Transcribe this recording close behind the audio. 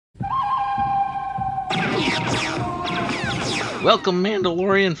Welcome,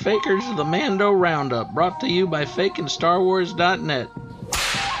 Mandalorian fakers, to the Mando Roundup, brought to you by FakinStarWars.net.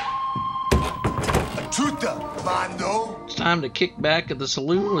 Chuta, Mando. It's time to kick back at the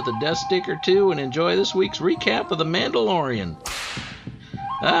saloon with a death stick or two and enjoy this week's recap of the Mandalorian.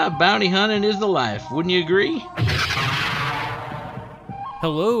 Bounty hunting is the life, wouldn't you agree?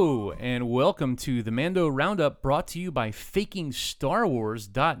 Hello, and welcome to the Mando Roundup, brought to you by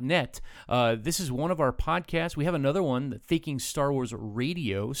FakingStarWars.net. This is one of our podcasts. We have another one, Faking Star Wars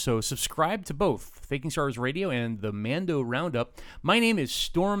Radio, so subscribe to both Faking Star Wars Radio and the Mando Roundup. My name is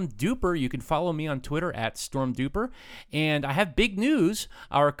Storm Duper. You can follow me on Twitter at Storm Duper. And I have big news.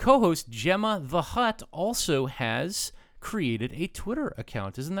 Our co-host, Gemma the Hutt, also has created a Twitter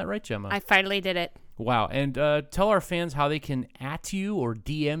account. Isn't that right, Gemma? I finally did it. Wow. And tell our fans how they can @ you or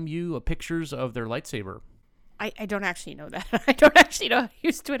DM you pictures of their lightsaber. I don't actually know that. I don't actually know how to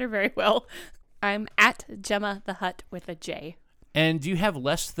use Twitter very well. I'm at Gemma the Hutt with a J. And do you have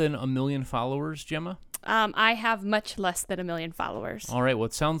less than 1 million followers, Gemma? I have much less than 1 million followers. All right. Well,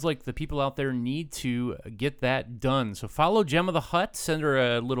 it sounds like the people out there need to get that done. So follow Gemma the Hutt. Send her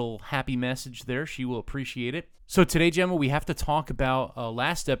a little happy message there. She will appreciate it. So today, Gemma, we have to talk about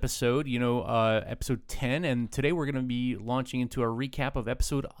last episode, episode 10. And today we're going to be launching into a recap of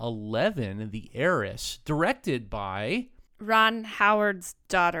episode 11, The Heiress, directed by Ron Howard's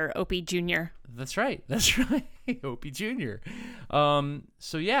daughter, Opie Jr. That's right. Opie Jr.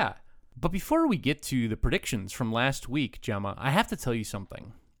 So, yeah. But before we get to the predictions from last week, Gemma, I have to tell you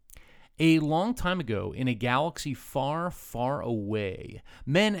something. A long time ago, in a galaxy far, far away,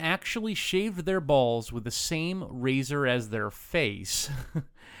 men actually shaved their balls with the same razor as their face.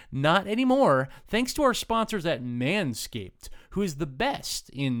 Not anymore, thanks to our sponsors at Manscaped, who is the best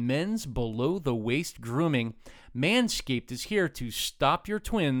in men's below-the-waist grooming. Manscaped is here to stop your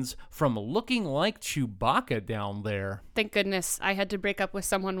twins from looking like Chewbacca down there. Thank goodness. I had to break up with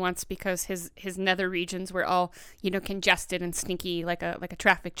someone once because his nether regions were all, congested and stinky like a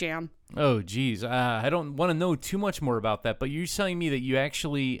traffic jam. Oh, geez. I don't want to know too much more about that, but you're telling me that you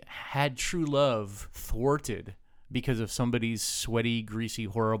actually had true love thwarted because of somebody's sweaty, greasy,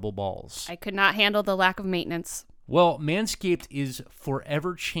 horrible balls. I could not handle the lack of maintenance. Well, Manscaped is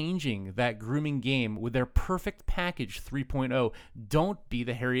forever changing that grooming game with their Perfect Package 3.0. Don't be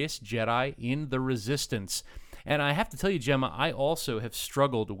the hairiest Jedi in the Resistance. And I have to tell you, Gemma, I also have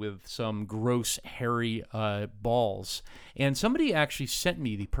struggled with some gross, hairy balls. And somebody actually sent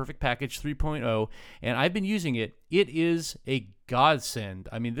me the Perfect Package 3.0, and I've been using it. It is a godsend.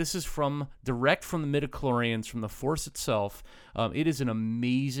 I mean, this is direct from the midichlorians, from the Force itself. It is an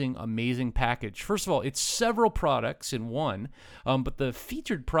amazing, amazing package. First of all, it's several products in one, but the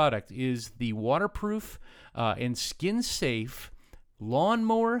featured product is the waterproof and skin-safe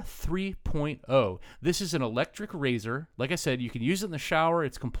Lawnmower 3.0. This is an electric razor. Like I said, you can use it in the shower.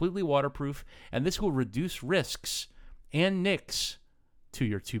 It's completely waterproof, and this will reduce risks and nicks to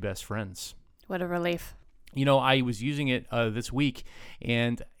your two best friends. What a relief. I was using it this week,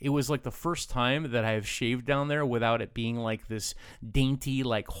 and it was like the first time that I have shaved down there without it being like this dainty,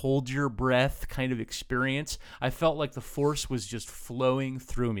 like hold your breath kind of experience. I felt like the Force was just flowing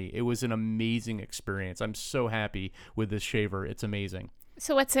through me. It was an amazing experience. I'm so happy with this shaver. It's amazing.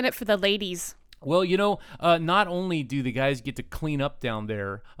 So what's in it for the ladies? Well, not only do the guys get to clean up down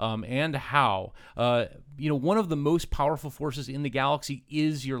there, and how, one of the most powerful forces in the galaxy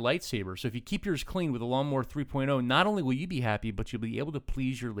is your lightsaber. So if you keep yours clean with a Lawnmower 3.0, not only will you be happy, but you'll be able to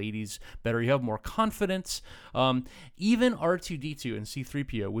please your ladies better. You have more confidence. Even R2-D2 and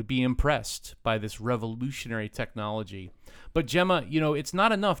C-3PO would be impressed by this revolutionary technology. But Gemma, it's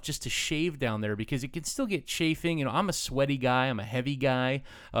not enough just to shave down there because it can still get chafing. I'm a sweaty guy. I'm a heavy guy.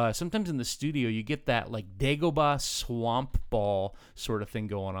 Sometimes in the studio, you get that like Dagobah swamp ball sort of thing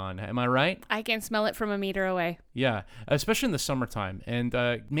going on. Am I right? I can smell it from a meter away. Yeah, especially in the summertime. And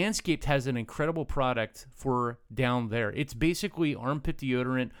Manscaped has an incredible product for down there. It's basically armpit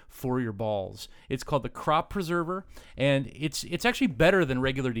deodorant for your balls. It's called the Crop Preserver, and it's actually better than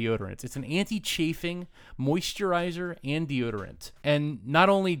regular deodorant. It's an anti-chafing moisturizer and deodorant. And not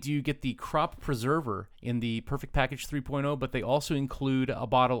only do you get the Crop Preserver in the Perfect Package 3.0, but they also include a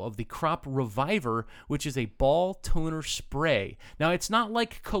bottle of the Crop Reviver, which is a ball toner spray. Now, it's not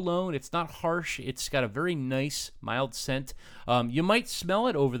like cologne. It's not harsh. It's got a very nice, mild scent. You might smell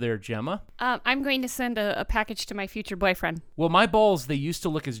it over there, Gemma. I'm going to send a package to my future boyfriend. Well, my balls, they used to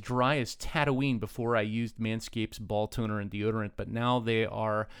look as dry as Tatooine before I used Manscaped's ball toner and deodorant, but now they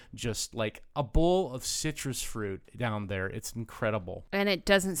are just like a bowl of citrus fruit down there. It's incredible. And it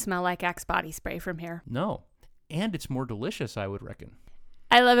doesn't smell like Axe body spray from here. No. And it's more delicious, I would reckon.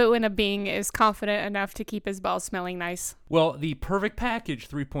 I love it when a being is confident enough to keep his balls smelling nice. Well, the Perfect Package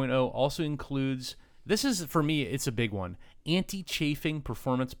 3.0 also includes, this is, for me, it's a big one, anti-chafing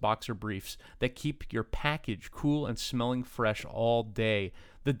performance boxer briefs that keep your package cool and smelling fresh all day.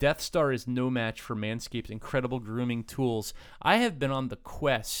 The Death Star is no match for Manscaped's incredible grooming tools. I have been on the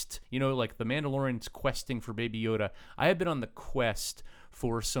quest, like the Mandalorian's questing for Baby Yoda. I have been on the quest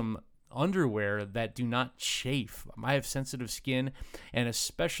for some underwear that do not chafe. I have sensitive skin, and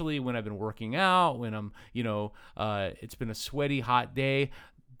especially when I've been working out, when I'm, it's been a sweaty, hot day,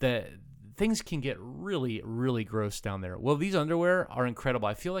 things can get really, really gross down there. Well, these underwear are incredible.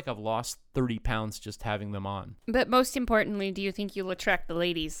 I feel like I've lost 30 pounds just having them on. But most importantly, do you think you'll attract the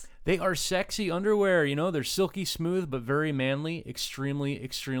ladies? They are sexy underwear, they're silky smooth, but very manly, extremely,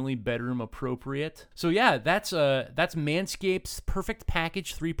 extremely bedroom appropriate. So yeah, that's Manscaped's Perfect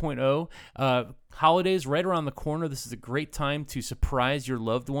Package 3.0. Holidays right around the corner. This is a great time to surprise your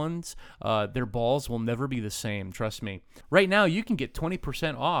loved ones. Their balls will never be the same, trust me. Right now, you can get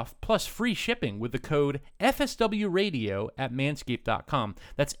 20% off plus free shipping with the code FSWRadio at manscaped.com.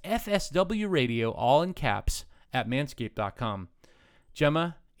 That's FSW Radio, all in caps, at manscaped.com.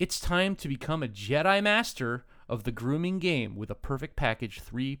 Gemma, it's time to become a Jedi Master of the grooming game with a Perfect Package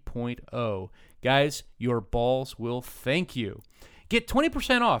 3.0. Guys, your balls will thank you. Get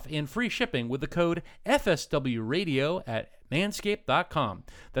 20% off and free shipping with the code FSWRadio at manscaped.com.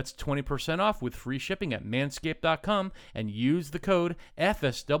 That's 20% off with free shipping at manscaped.com and use the code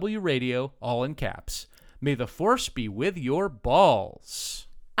FSWRadio, all in caps. May the Force be with your balls.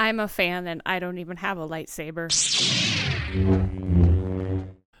 I'm a fan, and I don't even have a lightsaber.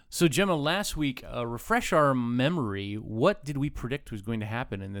 So, Gemma, last week, refresh our memory. What did we predict was going to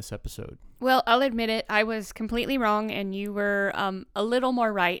happen in this episode? Well, I'll admit it. I was completely wrong, and you were a little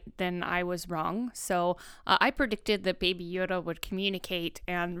more right than I was wrong. So I predicted that Baby Yoda would communicate,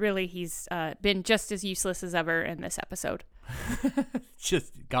 and really he's been just as useless as ever in this episode.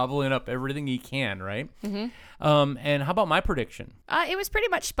 Just gobbling up everything he can, right? Mm-hmm. And how about my prediction? It was pretty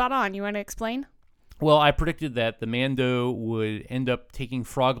much spot on. You want to explain? Well, I predicted that the Mando would end up taking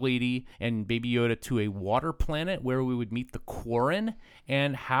Frog Lady and Baby Yoda to a water planet where we would meet the Quarren.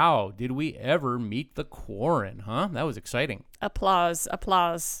 And how did we ever meet the Quarren, huh? That was exciting. Applause,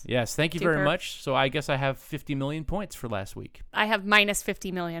 applause. Yes, thank you very much. So I guess I have 50 million points for last week. I have minus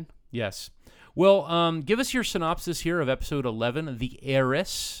 50 million. Yes. Well, give us your synopsis here of episode 11, The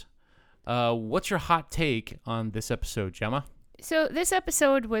Heiress. What's your hot take on this episode, Gemma? So this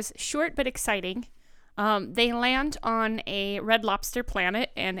episode was short but exciting. They land on a Red Lobster planet,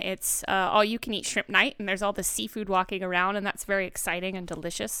 and it's all-you-can-eat shrimp night, and there's all the seafood walking around, and that's very exciting and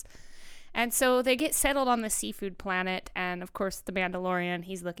delicious. And so they get settled on the seafood planet, and of course the Mandalorian,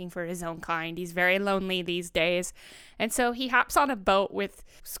 he's looking for his own kind. He's very lonely these days. And so he hops on a boat with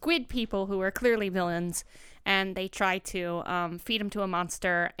squid people who are clearly villains, and they try to feed him to a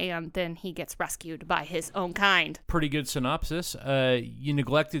monster, and then he gets rescued by his own kind. Pretty good synopsis. You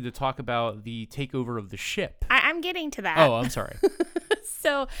neglected to talk about the takeover of the ship. I'm getting to that. Oh, I'm sorry.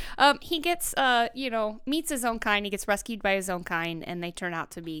 So he gets, meets his own kind. He gets rescued by his own kind, and they turn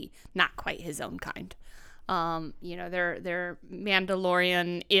out to be not quite his own kind. They're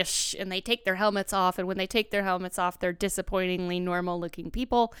Mandalorian-ish, and they take their helmets off, and when they take their helmets off, they're disappointingly normal-looking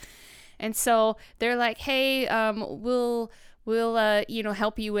people. And so they're like, hey, we'll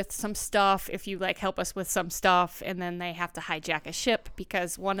help you with some stuff if you help us with some stuff. And then they have to hijack a ship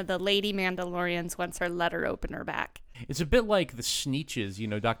because one of the lady Mandalorians wants her letter opener back. It's a bit like the Sneetches,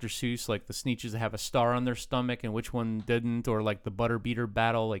 Dr. Seuss, like the Sneetches that have a star on their stomach and which one didn't, or like the butter beater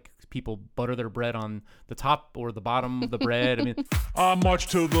battle, like people butter their bread on the top or the bottom of the bread. I march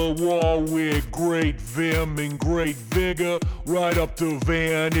to the wall with great vim and great vigor, right up to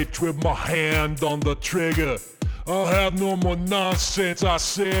Vantage with my hand on the trigger. I'll have no more nonsense, I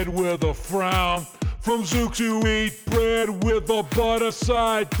said with a frown. From Zooks who eat bread with a butter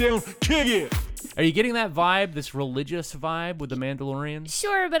side down, kick it! Are you getting that vibe, this religious vibe with the Mandalorians?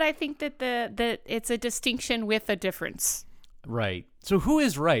 Sure, but I think that it's a distinction with a difference. Right. So who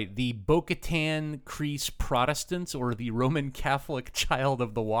is right, the Bo-Katan Kreese Protestants or the Roman Catholic Child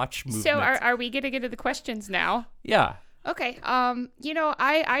of the Watch movement? So are we going to get to the questions now? Yeah. Okay.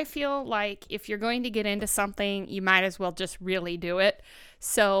 I feel like if you're going to get into something, you might as well just really do it.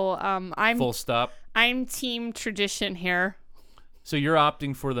 So I'm full stop. I'm team tradition here. So you're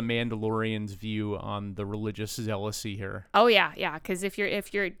opting for the Mandalorian's view on the religious zealousy here. Oh yeah, because if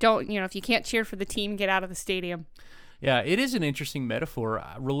you can't cheer for the team, get out of the stadium. Yeah, it is an interesting metaphor.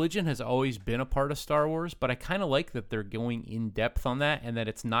 Religion has always been a part of Star Wars, but I kind of like that they're going in depth on that and that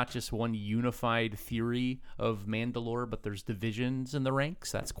it's not just one unified theory of Mandalore, but there's divisions in the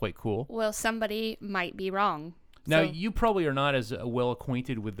ranks. That's quite cool. Well, somebody might be wrong. Now, So- you probably are not as well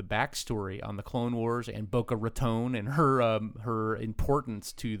acquainted with the backstory on the Clone Wars and Boca Raton and her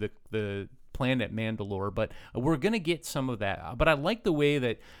importance to the planet Mandalore, but we're going to get some of that. But I like the way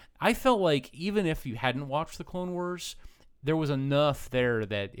that I felt like even if you hadn't watched the Clone Wars, there was enough there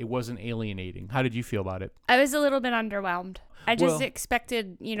that it wasn't alienating. How did you feel about it? I was a little bit underwhelmed. I just Well-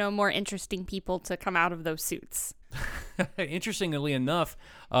 expected, more interesting people to come out of those suits. Interestingly enough,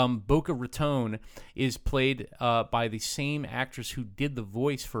 Boca Raton is played by the same actress who did the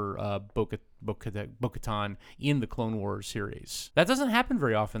voice for Bo-Katan in the Clone Wars series. That doesn't happen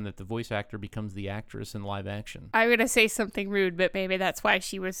very often, that the voice actor becomes the actress in live action. I'm going to say something rude, but maybe that's why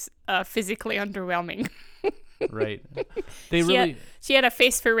she was physically underwhelming. Right. They She had a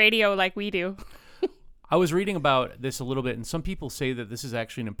face for radio like we do. I was reading about this a little bit, and some people say that this is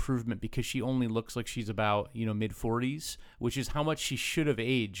actually an improvement because she only looks like she's about, mid-40s, which is how much she should have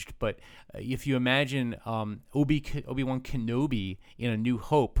aged. But if you imagine Obi-Wan Kenobi in A New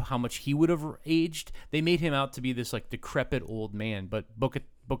Hope, how much he would have aged, they made him out to be this, decrepit old man. But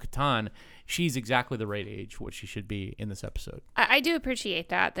Bo-Katan, she's exactly the right age, what she should be in this episode. I do appreciate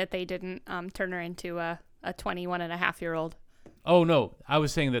that they didn't turn her into a 21-and-a-half-year-old. Oh, no. I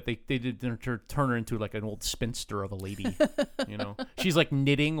was saying that they did turn her into like an old spinster of a lady. She's like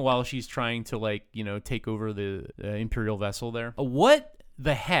knitting while she's trying to take over the Imperial vessel there. What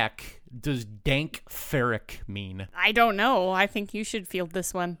the heck does Dank Ferric mean? I don't know. I think you should field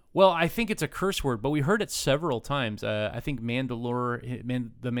this one. Well, I think it's a curse word, but we heard it several times. I think the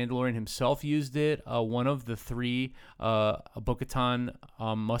Mandalorian himself used it. One of the three Bo-Katan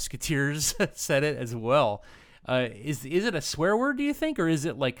musketeers said it as well. Is it a swear word, do you think, or is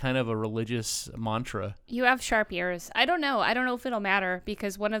it like kind of a religious mantra? You have sharp ears. I don't know. I don't know if it'll matter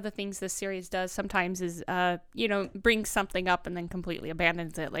because one of the things this series does sometimes is, brings something up and then completely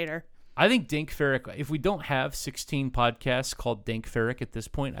abandons it later. I think Dank Ferric, if we don't have 16 podcasts called Dank Ferric at this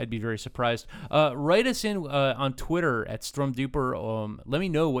point, I'd be very surprised. Write us in on Twitter at StormDuper. Let me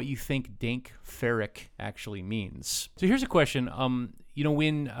know what you think Dank Ferric actually means. So here's a question.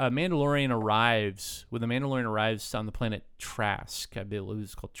 When the Mandalorian arrives on the planet Trask, I believe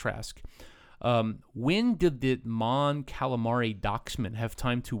it's called Trask, when did the Mon Calamari Docksman have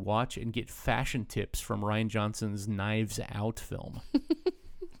time to watch and get fashion tips from Rian Johnson's Knives Out film?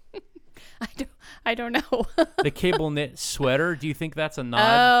 I don't know. The cable knit sweater, do you think that's a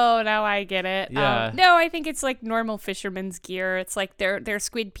nod? Oh, now I get it. Yeah. No, I think it's like normal fisherman's gear. It's like they're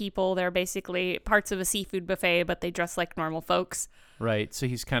squid people. They're basically parts of a seafood buffet, but they dress like normal folks. Right, so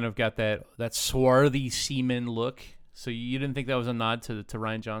he's kind of got that swarthy seaman look. So you didn't think that was a nod to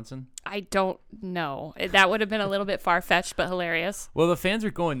Rian Johnson? I don't know. That would have been a little bit far-fetched, but hilarious. Well, the fans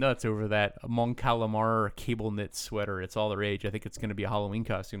are going nuts over that Mon Calamar cable knit sweater. It's all the rage. I think it's going to be a Halloween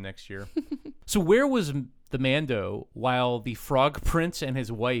costume next year. So where was the Mando while the Frog Prince and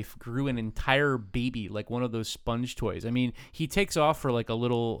his wife grew an entire baby, like one of those sponge toys? I mean, he takes off for like a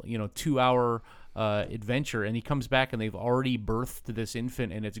little, 2-hour adventure, and he comes back and they've already birthed this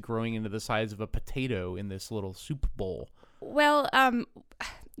infant and it's growing into the size of a potato in this little soup bowl. Well,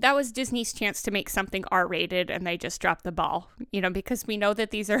 that was Disney's chance to make something R-rated, and they just dropped the ball, because we know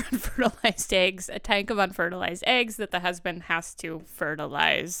that these are unfertilized eggs, a tank of unfertilized eggs that the husband has to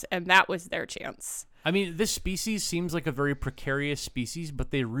fertilize, and that was their chance. I mean, this species seems like a very precarious species,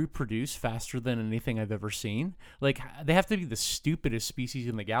 but they reproduce faster than anything I've ever seen. Like, they have to be the stupidest species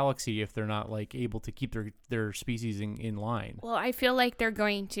in the galaxy if they're not, able to keep their species in line. Well, I feel like they're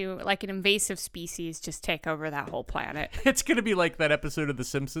going to, like an invasive species, just take over that whole planet. It's going to be like that episode of The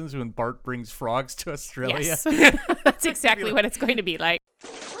Simpsons when Bart brings frogs to Australia. Yes. That's exactly what it's going to be like.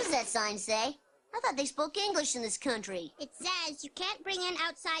 What does that sign say? I thought they spoke English in this country. It says you can't bring in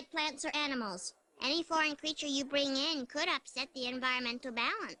outside plants or animals. Any foreign creature you bring in could upset the environmental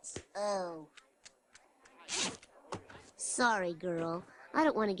balance. Oh. Sorry, girl. I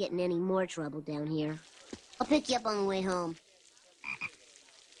don't want to get in any more trouble down here. I'll pick you up on the way home.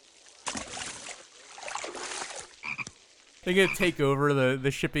 They're going to take over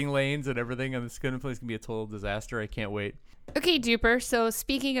the shipping lanes and everything, and this place is going to be a total disaster. I can't wait. Okay, Duper. So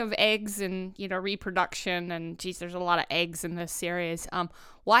speaking of eggs and, reproduction, and geez, there's a lot of eggs in this series.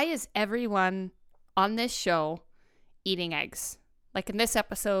 Why is everyone on this show eating eggs? Like in this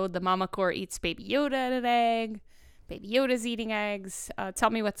episode, the Mama Core eats Baby Yoda and an egg. Baby Yoda's eating eggs. Tell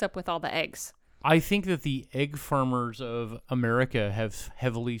me what's up with all the eggs. I think that the egg farmers of America have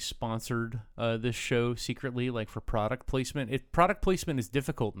heavily sponsored this show secretly, like for product placement. Product placement is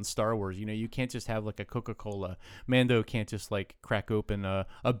difficult in Star Wars. You know, you can't just have like a Coca-Cola. Mando can't just like crack open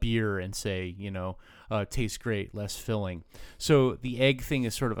a beer and say, you know, tastes great, less filling. So the egg thing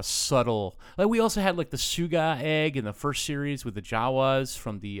is sort of a subtle. Like we also had like the Suga egg in the first series with the Jawas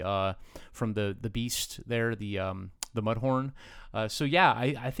from the beast there, the Mudhorn. So yeah,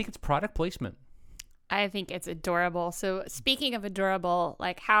 I think it's product placement. I think it's adorable. So speaking of adorable,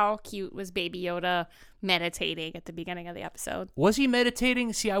 like how cute was Baby Yoda meditating at the beginning of the episode? Was he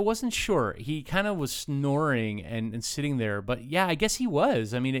meditating? See, I wasn't sure. He kind of was snoring and sitting there, but yeah, I guess he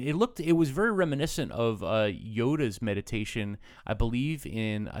was. I mean, it was very reminiscent of Yoda's meditation, I believe,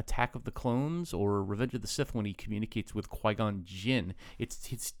 in Attack of the Clones or Revenge of the Sith when he communicates with Qui-Gon Jinn.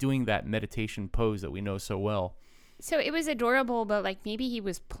 It's doing that meditation pose that we know so well. So it was adorable, but like maybe he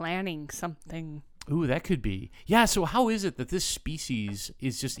was planning something. Ooh, that could be. Yeah, so how is it that this species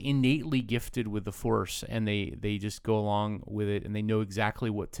is just innately gifted with the Force and they just go along with it and they know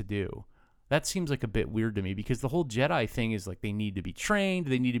exactly what to do? That seems like a bit weird to me because the whole Jedi thing is like they need to be trained,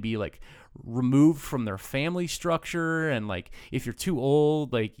 they need to be like removed from their family structure, and like if you're too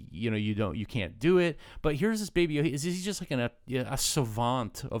old, like you can't do it. But here's this baby. Is he just like a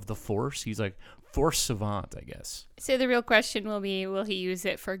savant of the Force? He's like Force savant, I guess. So the real question will be, will he use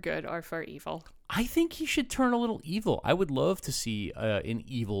it for good or for evil? I think he should turn a little evil. I would love to see an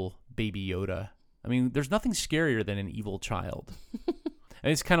evil Baby Yoda. I mean, there's nothing scarier than an evil child.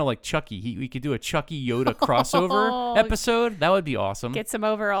 And it's kind of like Chucky. We could do a Chucky Yoda crossover episode. That would be awesome. Get some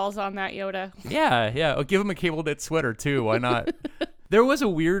overalls on that Yoda. Yeah. Oh, give him a cable knit sweater too. Why not? There was a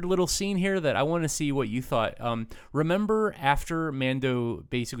weird little scene here that I want to see what you thought. Remember after Mando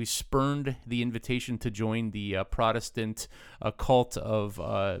basically spurned the invitation to join the Protestant cult of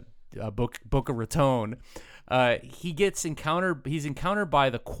Boca Raton, he's encountered by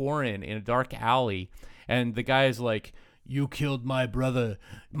the Quarren in a dark alley, and the guy is like, "You killed my brother.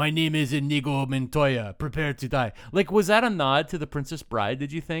 My name is Inigo Montoya. Prepare to die." Like, was that a nod to The Princess Bride,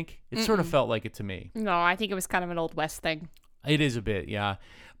 did you think? It sort of felt like it to me. No, I think it was kind of an Old West thing. It is a bit, yeah.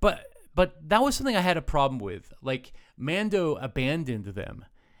 But that was something I had a problem with. Like, Mando abandoned them,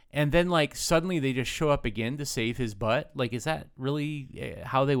 and then, like, suddenly they just show up again to save his butt. Like, is that really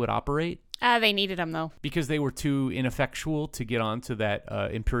how they would operate? They needed him, though. Because they were too ineffectual to get onto that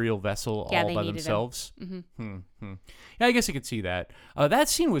Imperial vessel all by themselves? Mm-hmm. Yeah, I guess I could see that. That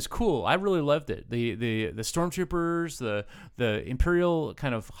scene was cool. I really loved it. The stormtroopers, the Imperial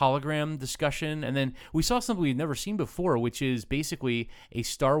kind of hologram discussion, and then we saw something we'd never seen before, which is basically a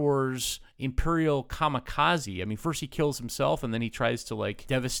Star Wars Imperial kamikaze. I mean, first he kills himself, and then he tries to like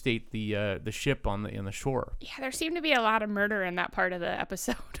devastate the ship on the shore. Yeah, there seemed to be a lot of murder in that part of the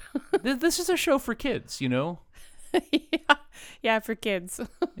episode. This is a show for kids, you know? Yeah, for kids.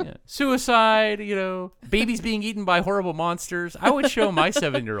 Yeah. Suicide, babies being eaten by horrible monsters. I would show my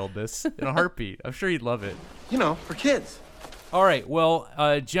 7-year-old this in a heartbeat. I'm sure he'd love it. For kids. All right, well,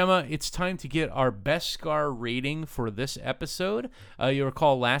 Gemma, it's time to get our best scar rating for this episode. You'll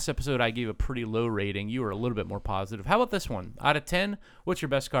recall last episode I gave a pretty low rating. You were a little bit more positive. How about this one? Out of 10, what's your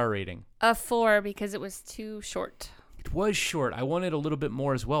best scar rating? A 4, because it was too short. It was short. I wanted a little bit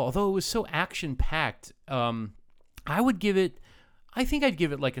more as well, although it was so action-packed. I think I'd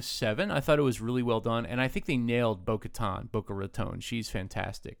give it like a 7. I thought it was really well done, and I think they nailed Boca Raton. She's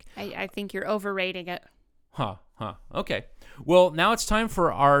fantastic. I think you're overrating it. Huh. Okay. Well, now it's time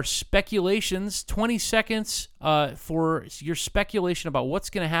for our speculations. 20 seconds for your speculation about what's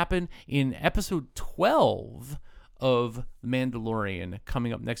going to happen in episode 12 of The Mandalorian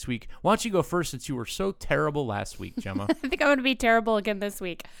coming up next week. Why don't you go first, since you were so terrible last week, Gemma? I think I'm going to be terrible again this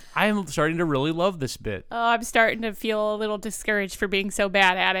week. I'm starting to really love this bit. Oh, I'm starting to feel a little discouraged for being so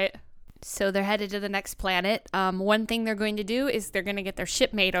bad at it. So they're headed to the next planet. One thing they're going to do is they're going to get their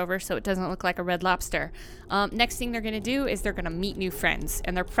ship made over so it doesn't look like a red lobster. Next thing they're going to do is they're going to meet new friends,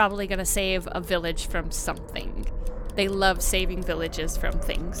 and they're probably going to save a village from something. They love saving villages from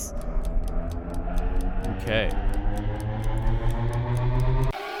things. Okay.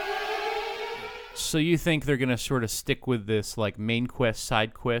 So you think they're going to sort of stick with this like main quest,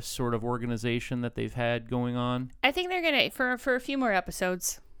 side quest sort of organization that they've had going on? I think they're going to, for a few more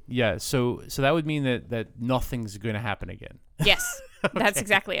episodes. Yeah, so that would mean that nothing's going to happen again. Yes, okay. That's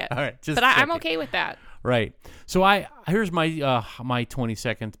exactly it. All right, but I'm okay with that. Right. So here's my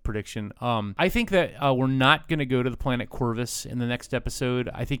 20-second prediction. I think that we're not going to go to the planet Corvus in the next episode.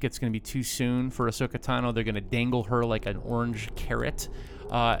 I think it's going to be too soon for Ahsoka Tano. They're going to dangle her like an orange carrot.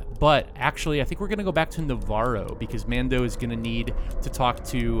 But actually, I think we're going to go back to Navarro because Mando is going to need to talk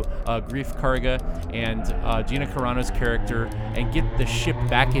to Grief Karga and Gina Carano's character and get the ship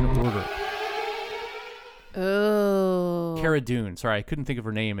back in order. Oh. Cara Dune. Sorry, I couldn't think of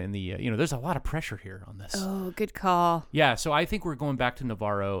her name in the, there's a lot of pressure here on this. Oh, good call. Yeah, so I think we're going back to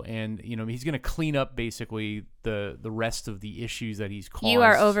Navarro, and, he's going to clean up basically the rest of the issues that he's caused. You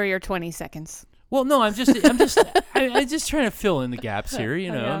are over your 20 seconds. Well, no, I'm just trying to fill in the gaps here,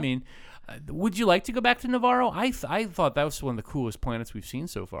 Yeah. I mean, would you like to go back to Navarro? I thought that was one of the coolest planets we've seen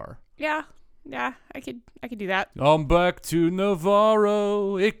so far. Yeah, I could do that. I'm back to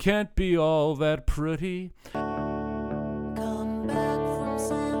Navarro. It can't be all that pretty. Come back from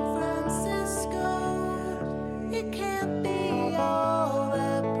San Francisco. It can't be all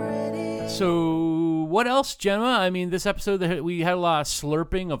that pretty. So what else, Gemma? I mean, this episode we had a lot of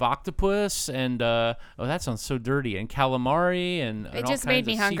slurping of octopus and that sounds so dirty, and calamari and It all just kinds made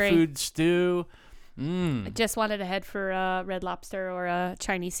me of hungry. seafood stew. I just wanted to head for Red Lobster or a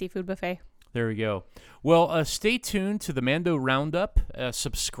Chinese seafood buffet. There we go. Well, stay tuned to the Mando Roundup.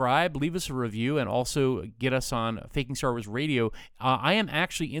 Subscribe, leave us a review, and also get us on Faking Star Wars Radio. I am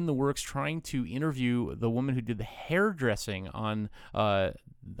actually in the works trying to interview the woman who did the hairdressing on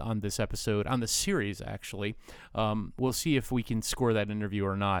this episode, on the series, actually. We'll see if we can score that interview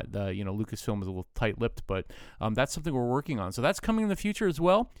or not. Lucasfilm is a little tight-lipped, but that's something we're working on. So that's coming in the future as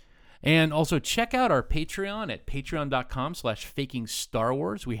well. And also check out our Patreon at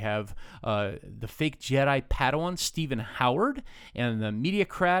patreon.com/fakingstarwars. We have the fake Jedi Padawan, Stephen Howard, and the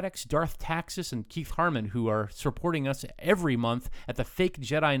Mediacratics, Darth Taxis, and Keith Harmon, who are supporting us every month at the fake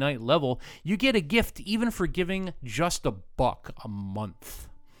Jedi Knight level. You get a gift even for giving just $1 a month.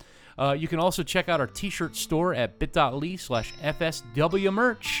 You can also check out our t-shirt store at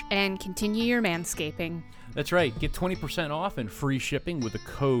bit.ly/FSWmerch. And continue your manscaping. That's right. Get 20% off and free shipping with the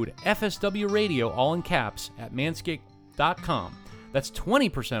code FSWRadio, all in caps, at manscaped.com. That's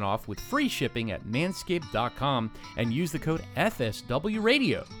 20% off with free shipping at manscaped.com and use the code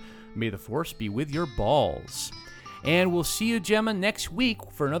FSWRadio. May the Force be with your balls. And we'll see you, Gemma, next week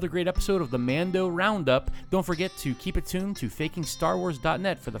for another great episode of the Mando Roundup. Don't forget to keep it tuned to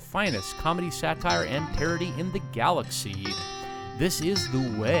FakingStarWars.net for the finest comedy, satire, and parody in the galaxy. This is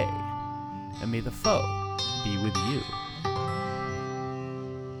the way, and may the foe be with you.